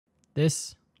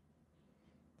This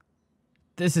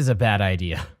is a bad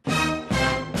idea.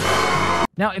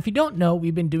 Now, if you don't know,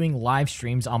 we've been doing live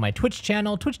streams on my Twitch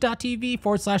channel,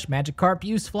 twitch.tv/MagicCarp,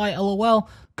 useflylol.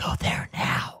 Go there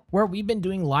now. Where we've been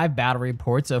doing live battle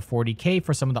reports of 40K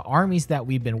for some of the armies that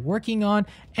we've been working on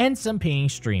and some painting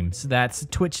streams. That's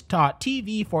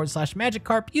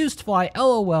twitch.tv/MagicCarp,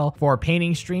 useflylol for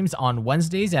painting streams on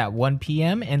Wednesdays at 1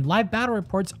 p.m. and live battle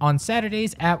reports on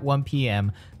Saturdays at 1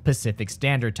 p.m. Pacific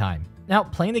Standard Time. Now,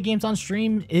 playing the games on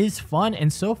stream is fun,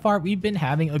 and so far we've been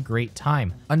having a great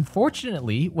time.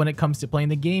 Unfortunately, when it comes to playing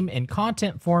the game in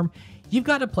content form, you've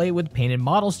got to play with painted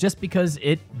models just because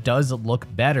it does look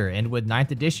better. And with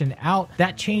 9th edition out,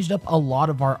 that changed up a lot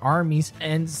of our armies.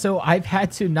 And so I've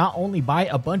had to not only buy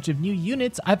a bunch of new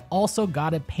units, I've also got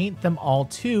to paint them all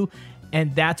too.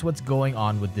 And that's what's going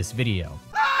on with this video.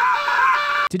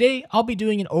 Today, I'll be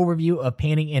doing an overview of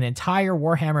painting an entire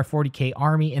Warhammer 40K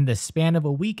army in the span of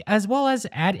a week, as well as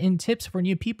add in tips for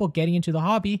new people getting into the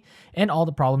hobby and all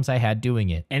the problems I had doing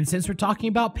it. And since we're talking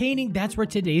about painting, that's where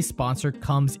today's sponsor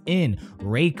comes in,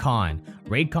 Raycon.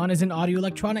 Raycon is an audio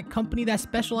electronic company that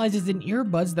specializes in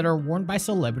earbuds that are worn by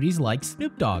celebrities like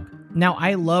Snoop Dogg. Now,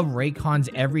 I love Raycon's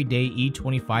everyday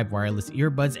E25 wireless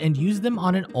earbuds and use them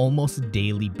on an almost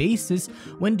daily basis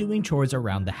when doing chores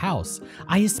around the house.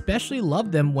 I especially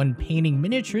love them when painting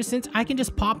miniatures since I can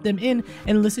just pop them in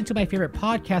and listen to my favorite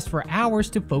podcast for hours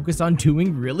to focus on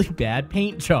doing really bad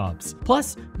paint jobs.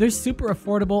 Plus, they're super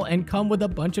affordable and come with a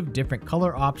bunch of different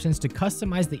color options to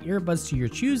customize the earbuds to your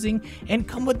choosing, and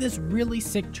come with this really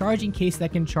sick charging case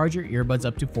that can charge your earbuds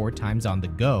up to 4 times on the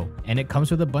go. And it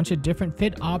comes with a bunch of different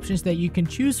fit options that you can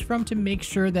choose from to make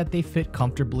sure that they fit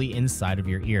comfortably inside of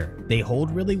your ear. They hold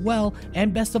really well,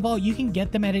 and best of all, you can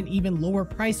get them at an even lower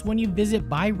price when you visit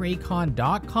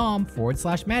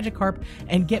buyraycon.com/MagicCarp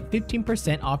and get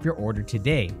 15% off your order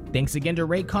today. Thanks again to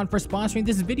Raycon for sponsoring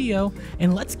this video,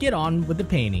 and let's get on with the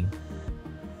painting.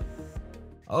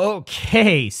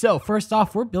 Okay, so first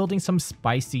off, we're building some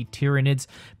spicy Tyranids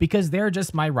because they're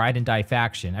just my ride and die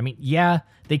faction. I mean, yeah,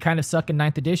 they kind of suck in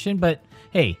 9th edition, but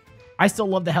hey, I still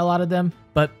love the hell out of them.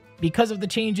 But because of the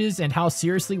changes and how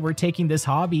seriously we're taking this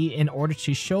hobby in order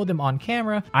to show them on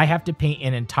camera, I have to paint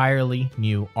an entirely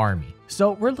new army.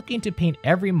 So we're looking to paint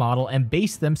every model and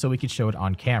base them so we can show it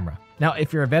on camera. Now,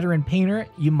 if you're a veteran painter,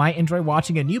 you might enjoy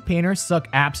watching a new painter suck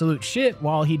absolute shit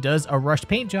while he does a rushed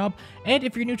paint job. And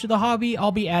if you're new to the hobby,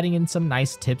 I'll be adding in some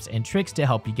nice tips and tricks to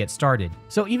help you get started.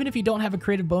 So even if you don't have a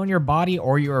creative bone in your body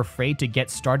or you're afraid to get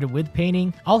started with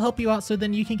painting, I'll help you out so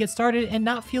then you can get started and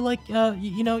not feel like,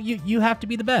 you have to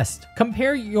be the best.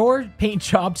 Compare your paint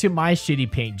job to my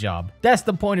shitty paint job. That's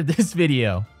the point of this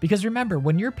video. Because remember,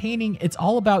 when you're painting, it's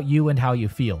all about you and how you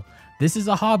feel. This is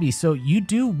a hobby, so you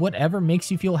do whatever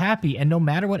makes you feel happy, and no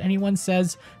matter what anyone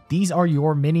says, these are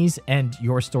your minis and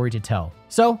your story to tell.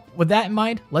 So, with that in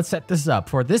mind, let's set this up.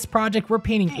 For this project, we're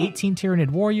painting 18 Tyranid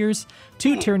Warriors,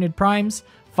 2 Tyranid Primes,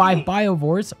 5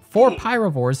 Biovores, 4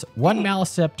 Pyrovores, 1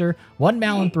 Maleceptor, 1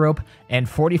 Malanthrope, and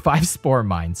 45 Spore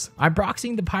Mines. I'm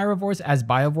proxying the Pyrovores as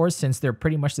Biovores since they're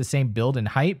pretty much the same build and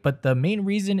height, but the main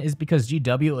reason is because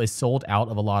GW is sold out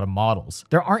of a lot of models.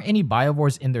 There aren't any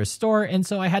Biovores in their store, and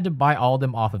so I had to buy all of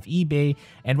them off of eBay,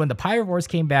 and when the Pyrovores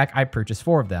came back, I purchased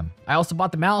 4 of them. I also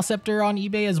bought the Maleceptor on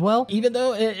eBay as well, even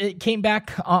though it came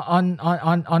back on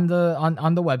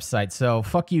the website, so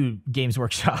fuck you, Games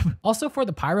Workshop. Also, for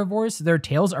the Pyrovores, their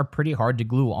tails are pretty hard to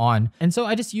glue on, and so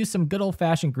I just used some good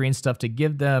old-fashioned green stuff to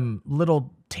give them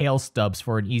little tail stubs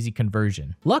for an easy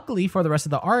conversion. Luckily for the rest of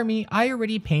the army, I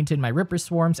already painted my Ripper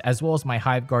Swarms as well as my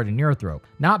Hive Guard and Neurothrope.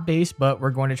 Not base, but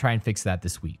we're going to try and fix that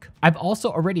this week. I've also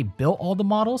already built all the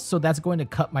models, so that's going to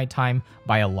cut my time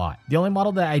by a lot. The only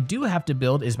model that I do have to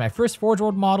build is my first Forge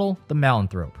World model, the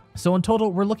Malanthrope. So in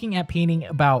total, we're looking at painting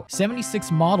about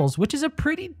 76 models, which is a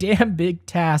pretty damn big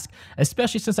task,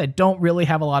 especially since I don't really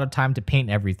have a lot of time to paint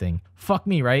everything. Fuck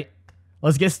me, right?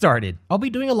 Let's get started. I'll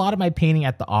be doing a lot of my painting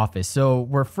at the office, so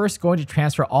we're first going to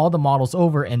transfer all the models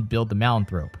over and build the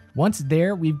Malanthrope. Once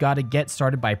there, we've got to get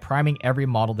started by priming every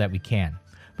model that we can.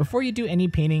 Before you do any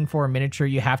painting for a miniature,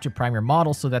 you have to prime your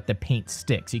model so that the paint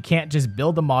sticks. You can't just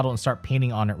build the model and start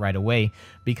painting on it right away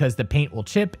because the paint will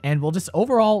chip and will just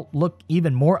overall look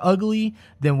even more ugly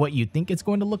than what you think it's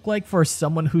going to look like for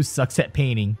someone who sucks at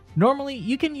painting. Normally,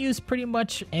 you can use pretty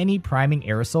much any priming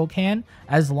aerosol can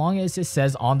as long as it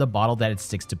says on the bottle that it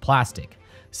sticks to plastic.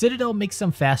 Citadel makes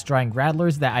some fast drying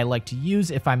rattlers that I like to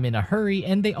use if I'm in a hurry,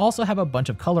 and they also have a bunch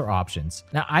of color options.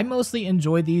 Now, I mostly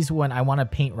enjoy these when I want to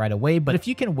paint right away, but if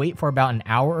you can wait for about an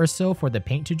hour or so for the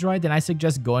paint to dry, then I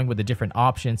suggest going with a different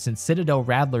option since Citadel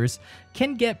rattlers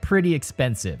can get pretty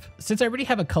expensive. Since I already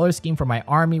have a color scheme for my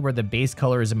army where the base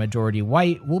color is a majority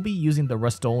white, we'll be using the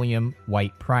Rust-Oleum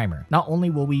white primer. Not only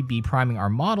will we be priming our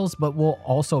models, but we'll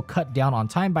also cut down on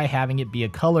time by having it be a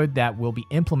color that we'll be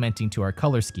implementing to our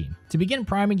color scheme. To begin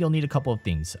priming, you'll need a couple of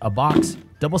things: a box,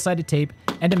 double-sided tape,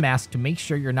 and a mask to make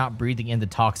sure you're not breathing in the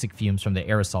toxic fumes from the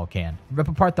aerosol can. Rip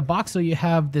apart the box so you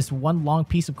have this one long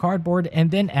piece of cardboard,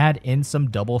 and then add in some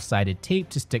double-sided tape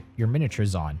to stick your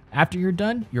miniatures on. After you're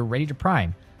done, you're ready to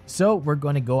prime. So we're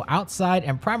going to go outside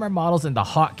and prime our models in the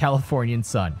hot Californian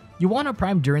sun. You want to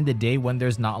prime during the day when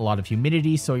there's not a lot of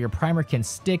humidity so your primer can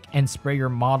stick and spray your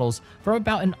models from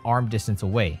about an arm distance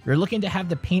away. You're looking to have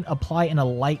the paint apply in a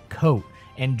light coat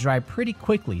and dry pretty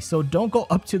quickly, so don't go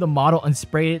up to the model and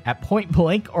spray it at point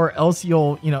blank, or else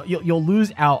you'll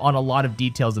lose out on a lot of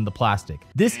details in the plastic.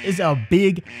 This is a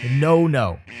big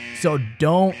no-no, so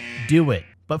don't do it.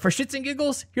 But for shits and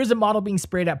giggles, here's a model being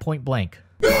sprayed at point blank.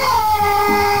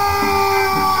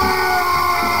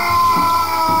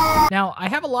 Now, I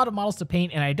have a lot of models to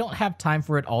paint and I don't have time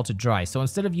for it all to dry, so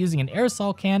instead of using an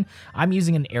aerosol can, I'm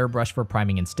using an airbrush for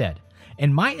priming instead.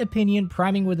 In my opinion,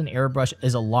 priming with an airbrush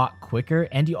is a lot quicker,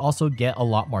 and you also get a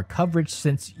lot more coverage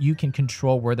since you can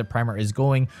control where the primer is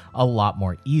going a lot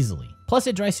more easily. Plus,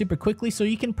 it dries super quickly, so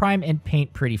you can prime and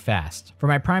paint pretty fast. For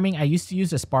my priming, I used to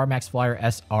use a Sparmax Flyer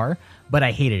SR, but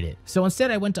I hated it. So instead,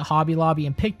 I went to Hobby Lobby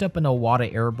and picked up an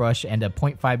Iwata airbrush and a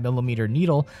 0.5mm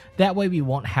needle. That way, we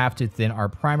won't have to thin our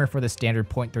primer for the standard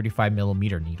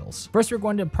 0.35mm needles. First, we're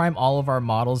going to prime all of our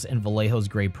models in Vallejo's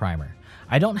gray primer.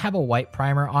 I don't have a white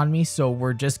primer on me, so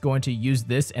we're just going to use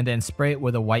this and then spray it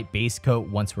with a white base coat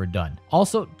once we're done.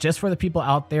 Also, just for the people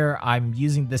out there, I'm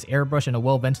using this airbrush in a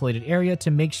well-ventilated area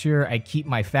to make sure I keep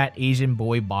my fat Asian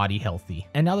boy body healthy.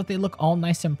 And now that they look all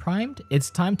nice and primed,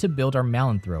 it's time to build our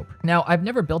Malanthrope. Now, I've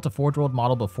never built a Forge World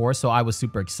model before, so I was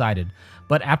super excited.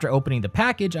 But after opening the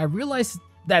package, I realized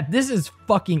that this is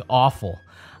fucking awful.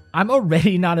 I'm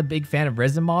already not a big fan of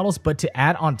resin models, but to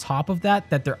add on top of that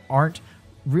there aren't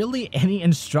really any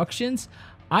instructions,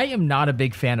 I am not a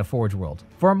big fan of Forge World.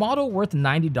 For a model worth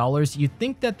 $90, you'd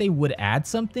think that they would add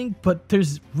something, but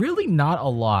there's really not a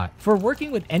lot. For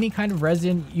working with any kind of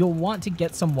resin, you'll want to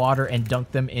get some water and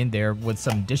dunk them in there with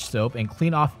some dish soap and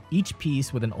clean off each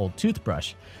piece with an old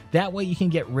toothbrush. That way you can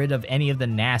get rid of any of the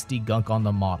nasty gunk on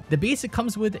the model. The base it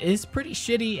comes with is pretty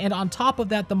shitty, and on top of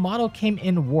that, the model came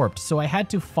in warped, so I had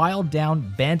to file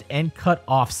down, bend, and cut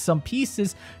off some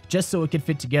pieces just so it could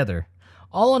fit together.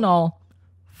 All in all,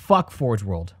 fuck Forge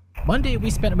World. Monday, we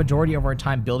spent a majority of our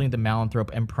time building the Malanthrope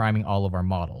and priming all of our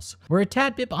models. We're a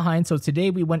tad bit behind, so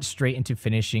today we went straight into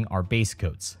finishing our base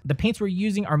coats. The paints we're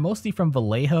using are mostly from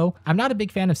Vallejo. I'm not a big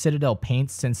fan of Citadel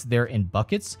paints since they're in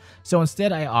buckets, so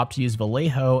instead I opt to use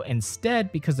Vallejo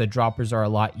instead because the droppers are a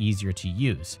lot easier to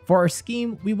use. For our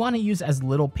scheme, we want to use as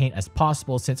little paint as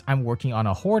possible since I'm working on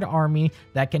a horde army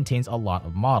that contains a lot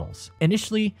of models.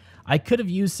 Initially, I could have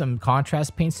used some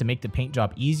contrast paints to make the paint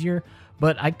job easier,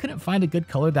 but I couldn't find a good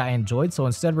color that I enjoyed, so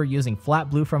instead we're using flat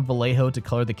blue from Vallejo to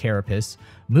color the carapace,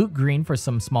 moot green for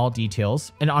some small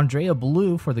details, and Andrea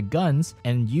blue for the guns,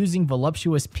 and using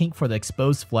voluptuous pink for the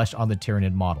exposed flesh on the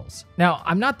Tyranid models. Now,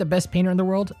 I'm not the best painter in the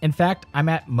world. In fact, I'm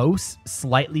at most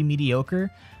slightly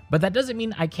mediocre, but that doesn't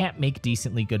mean I can't make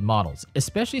decently good models.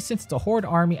 Especially since the Horde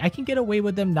army, I can get away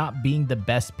with them not being the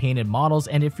best painted models,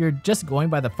 and if you're just going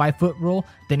by the 5-foot rule,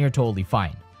 then you're totally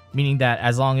fine. Meaning that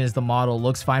as long as the model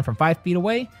looks fine from 5 feet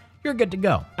away, you're good to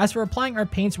go. As for applying our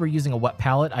paints, we're using a wet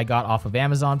palette I got off of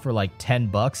Amazon for like 10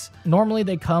 bucks. Normally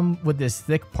they come with this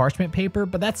thick parchment paper,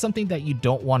 but that's something that you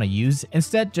don't want to use.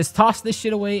 Instead, just toss this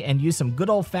shit away and use some good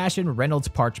old-fashioned Reynolds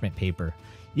parchment paper.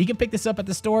 You can pick this up at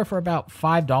the store for about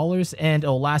 $5 and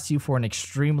it'll last you for an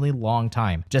extremely long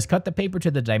time. Just cut the paper to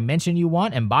the dimension you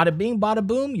want and bada bing bada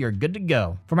boom, you're good to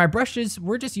go. For my brushes,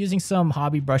 we're just using some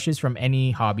hobby brushes from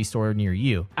any hobby store near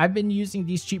you. I've been using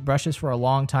these cheap brushes for a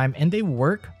long time and they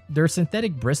work. They're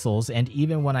synthetic bristles, and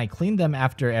even when I clean them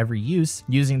after every use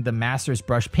using the Masters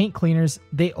brush paint cleaners,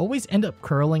 they always end up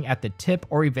curling at the tip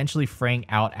or eventually fraying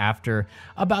out after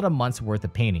about a month's worth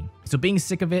of painting. So being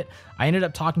sick of it, I ended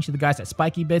up talking to the guys at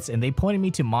Spiky Bits and they pointed me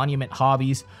to Monument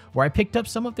Hobbies, where I picked up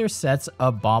some of their sets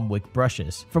of bomb wick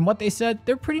brushes. From what they said,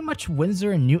 they're pretty much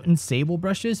Winsor and Newton sable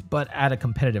brushes, but at a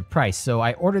competitive price. So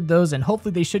I ordered those and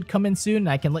hopefully they should come in soon and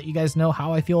I can let you guys know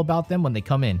how I feel about them when they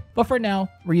come in. But for now,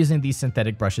 we're using these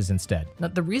synthetic brushes brushes instead. Now,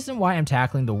 the reason why I'm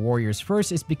tackling the warriors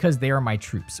first is because they are my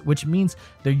troops, which means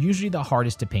they're usually the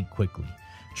hardest to paint quickly.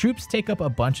 Troops take up a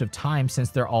bunch of time since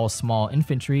they're all small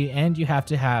infantry and you have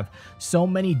to have so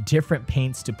many different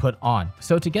paints to put on.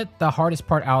 So to get the hardest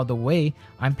part out of the way,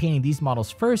 I'm painting these models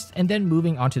first and then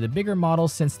moving on to the bigger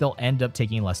models since they'll end up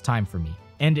taking less time for me.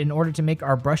 And in order to make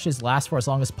our brushes last for as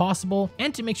long as possible,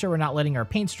 and to make sure we're not letting our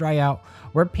paints dry out,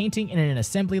 we're painting in an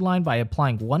assembly line by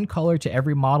applying one color to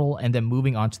every model and then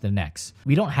moving on to the next.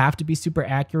 We don't have to be super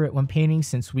accurate when painting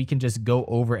since we can just go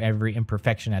over every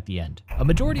imperfection at the end. A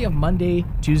majority of Monday,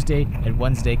 Tuesday, and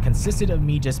Wednesday consisted of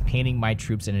me just painting my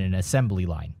troops in an assembly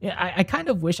line. I kind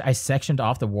of wish I sectioned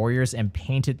off the warriors and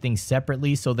painted things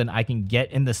separately so then I can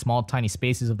get in the small tiny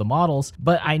spaces of the models,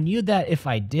 but I knew that if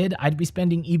I did, I'd be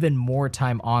spending even more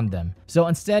time on them. So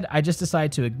instead, I just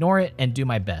decided to ignore it and do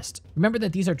my best. Remember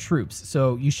that these are troops,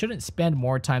 so you shouldn't spend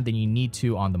more time than you need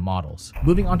to on the models.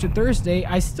 Moving on to Thursday,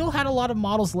 I still had a lot of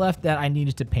models left that I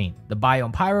needed to paint. The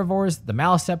Biome Pyrovores, the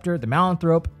Maliceptor, the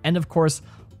Malanthrope, and of course,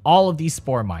 all of these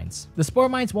spore mines. The spore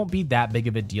mines won't be that big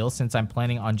of a deal since I'm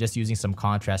planning on just using some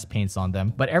contrast paints on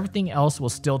them, but everything else will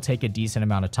still take a decent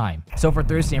amount of time. So for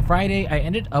Thursday and Friday, I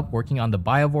ended up working on the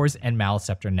Biovores and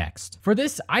Maliceptor next. For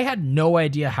this, I had no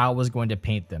idea how I was going to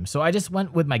paint them, so I just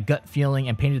went with my gut feeling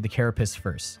and painted the carapace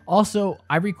first. Also,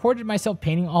 I recorded myself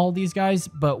painting all of these guys,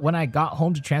 but when I got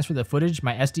home to transfer the footage,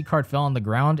 my SD card fell on the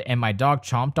ground and my dog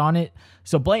chomped on it,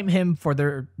 so blame him for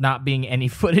there not being any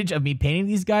footage of me painting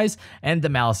these guys and the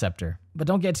Maliceptor. But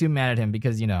don't get too mad at him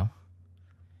because, you know,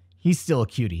 he's still a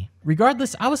cutie.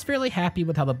 Regardless, I was fairly happy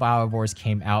with how the Biovores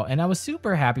came out, and I was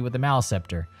super happy with the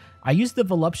Maliceptor. I used the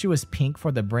voluptuous pink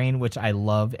for the brain, which I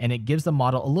love, and it gives the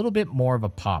model a little bit more of a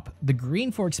pop. The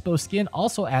green for exposed skin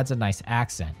also adds a nice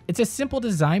accent. It's a simple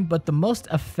design, but the most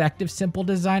effective simple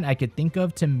design I could think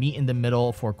of to meet in the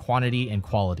middle for quantity and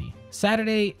quality.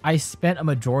 Saturday, I spent a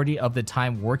majority of the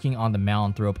time working on the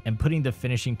Malanthrope and putting the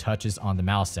finishing touches on the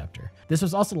Maliceptor. This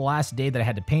was also the last day that I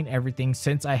had to paint everything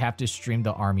since I have to stream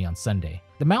the army on Sunday.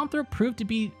 The Malanthrope proved to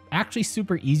be actually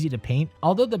super easy to paint,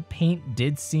 although the paint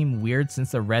did seem weird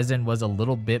since the resin was a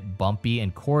little bit bumpy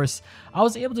and coarse. I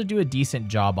was able to do a decent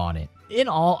job on it. In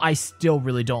all, I still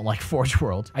really don't like Forge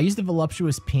World. I used the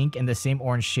voluptuous pink and the same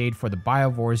orange shade for the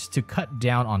Biovores to cut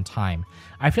down on time.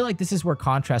 I feel like this is where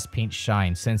contrast paints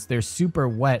shine. Since they're super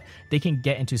wet, they can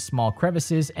get into small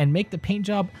crevices and make the paint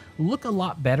job look a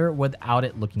lot better without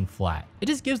it looking flat. It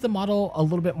just gives the model a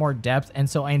little bit more depth, and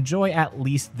so I enjoy at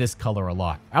least this color a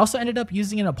lot. I also ended up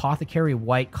using an Apothecary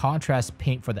white contrast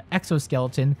paint for the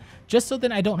exoskeleton, just so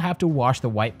then I don't have to wash the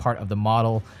white part of the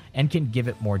model and can give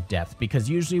it more depth, because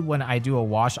usually when I do a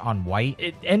wash on white,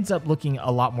 it ends up looking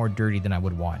a lot more dirty than I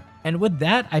would want. And with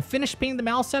that, I finished painting the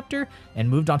Maliceptor and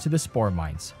moved on to the Spore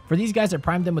Mines. For these guys, I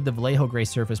primed them with the Vallejo Gray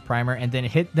Surface Primer and then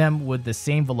hit them with the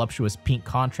same voluptuous pink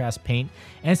contrast paint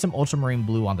and some ultramarine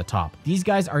blue on the top. These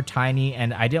guys are tiny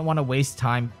and I didn't want to waste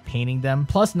time painting them.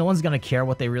 Plus, no one's going to care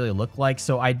what they really look like,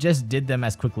 so I just did them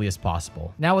as quickly as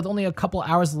possible. Now, with only a couple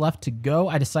hours left to go,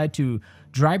 I decided to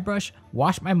dry brush,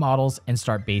 wash my models, and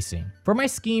start basing. For my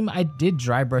scheme, I did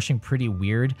dry brushing pretty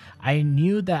weird. I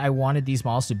knew that I wanted these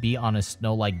models to be on a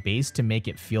snow-like base to make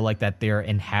it feel like that they're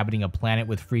inhabiting a planet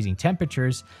with freezing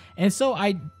temperatures, and so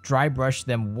I dry brushed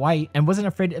them white and wasn't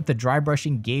afraid if the dry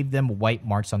brushing gave them white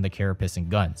marks on the carapace and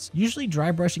guns. Usually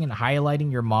dry brushing and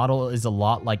highlighting your model is a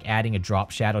lot like adding a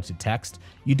drop shadow to text.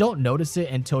 You don't notice it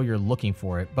until you're looking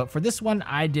for it, but for this one,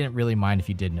 I didn't really mind if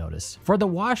you did notice. For the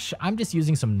wash, I'm just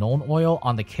using some Nuln Oil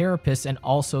on the carapace and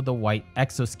also the white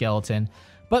exoskeleton,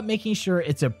 but making sure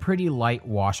it's a pretty light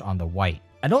wash on the white.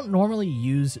 I don't normally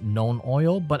use Nuln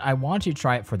Oil, but I want to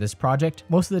try it for this project.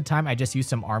 Most of the time, I just use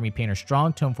some Army Painter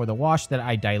Strong Tone for the wash that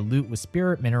I dilute with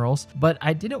spirit minerals, but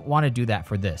I didn't want to do that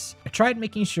for this. I tried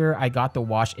making sure I got the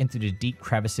wash into the deep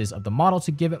crevices of the model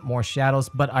to give it more shadows,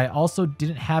 but I also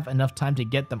didn't have enough time to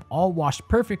get them all washed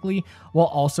perfectly while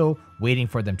also waiting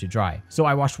for them to dry. So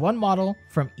I washed one model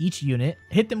from each unit,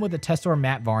 hit them with a Tessor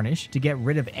matte varnish to get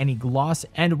rid of any gloss,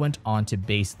 and went on to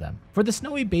base them. For the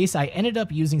snowy base, I ended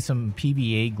up using some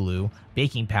PVA glue,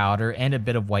 baking powder, and a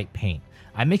bit of white paint.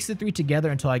 I mixed the three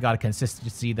together until I got a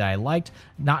consistency that I liked,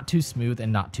 not too smooth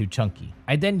and not too chunky.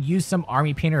 I then used some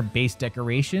Army Painter base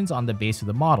decorations on the base of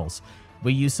the models.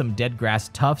 We used some dead grass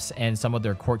tufts and some of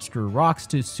their corkscrew rocks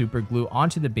to super glue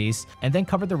onto the base and then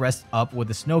cover the rest up with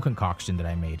a snow concoction that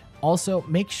I made. Also,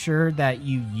 make sure that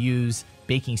you use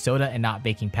baking soda and not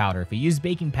baking powder. If you use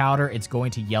baking powder, it's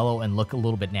going to yellow and look a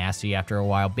little bit nasty after a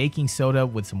while. Baking soda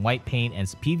with some white paint and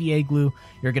some PVA glue,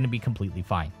 you're going to be completely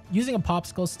fine. Using a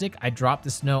popsicle stick, I dropped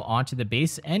the snow onto the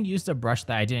base and used a brush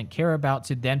that I didn't care about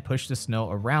to then push the snow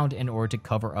around in order to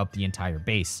cover up the entire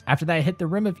base. After that, I hit the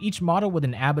rim of each model with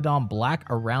an Abaddon black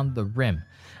around the rim.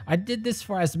 I did this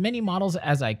for as many models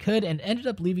as I could and ended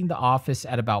up leaving the office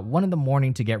at about 1 in the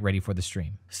morning to get ready for the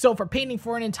stream. So for painting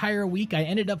for an entire week, I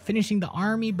ended up finishing the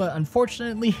army, but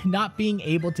unfortunately not being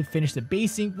able to finish the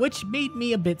basing, which made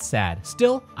me a bit sad.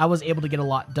 Still, I was able to get a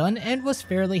lot done and was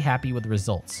fairly happy with the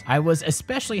results. I was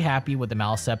especially happy with the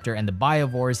Maleceptor and the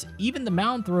Biovores. Even the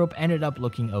Mounthrope ended up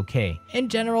looking okay. In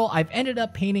general, I've ended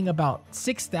up painting about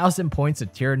 6,000 points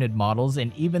of Tyranid models,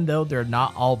 and even though they're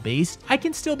not all based, I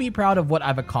can still be proud of what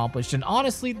I've accomplished, and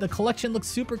honestly, the collection looks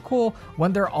super cool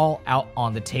when they're all out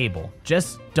on the table.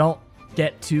 Just don't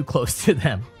get too close to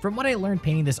them. From what I learned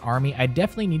painting this army, I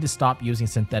definitely need to stop using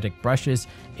synthetic brushes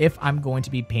if I'm going to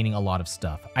be painting a lot of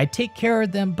stuff. I take care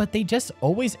of them, but they just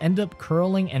always end up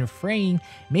curling and fraying,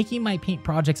 making my paint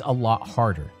projects a lot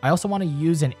harder. I also want to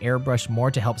use an airbrush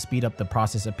more to help speed up the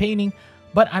process of painting,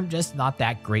 but I'm just not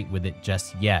that great with it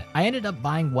just yet. I ended up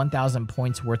buying 1,000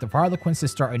 points worth of Harlequins to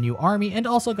start a new army and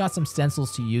also got some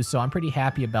stencils to use, so I'm pretty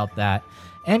happy about that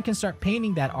and can start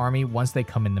painting that army once they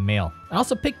come in the mail. I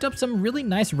also picked up some really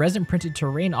nice resin printed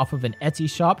terrain off of an Etsy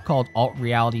shop called Alt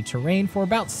Reality Terrain for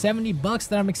about 70 bucks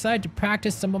that I'm excited to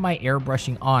practice some of my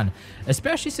airbrushing on,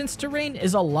 especially since terrain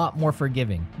is a lot more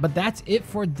forgiving. But that's it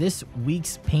for this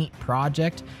week's paint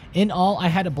project. In all, I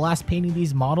had a blast painting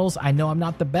these models. I know I'm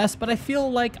not the best, but I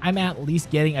feel like I'm at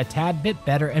least getting a tad bit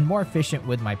better and more efficient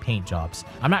with my paint jobs.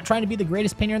 I'm not trying to be the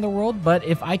greatest painter in the world, but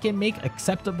if I can make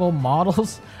acceptable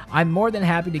models, I'm more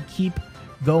than happy to keep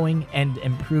going and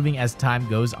improving as time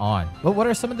goes on. But what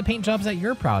are some of the paint jobs that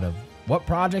you're proud of? What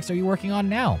projects are you working on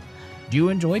now? Do you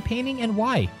enjoy painting and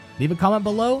why? Leave a comment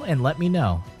below and let me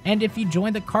know. And if you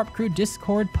join the Carp Crew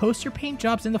Discord, post your paint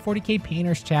jobs in the 40K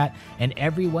Painters chat, and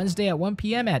every Wednesday at 1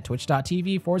 p.m. at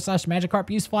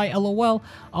twitch.tv/MagicCarpUseFly LOL,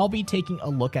 I'll be taking a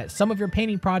look at some of your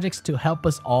painting projects to help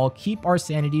us all keep our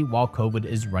sanity while COVID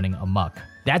is running amok.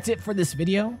 That's it for this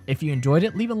video. If you enjoyed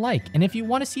it, leave a like, and if you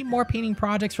want to see more painting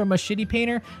projects from a shitty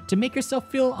painter to make yourself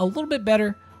feel a little bit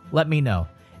better, let me know.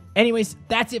 Anyways,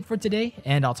 that's it for today,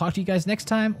 and I'll talk to you guys next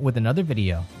time with another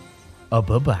video.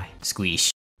 Bye-bye.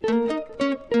 Squeeze.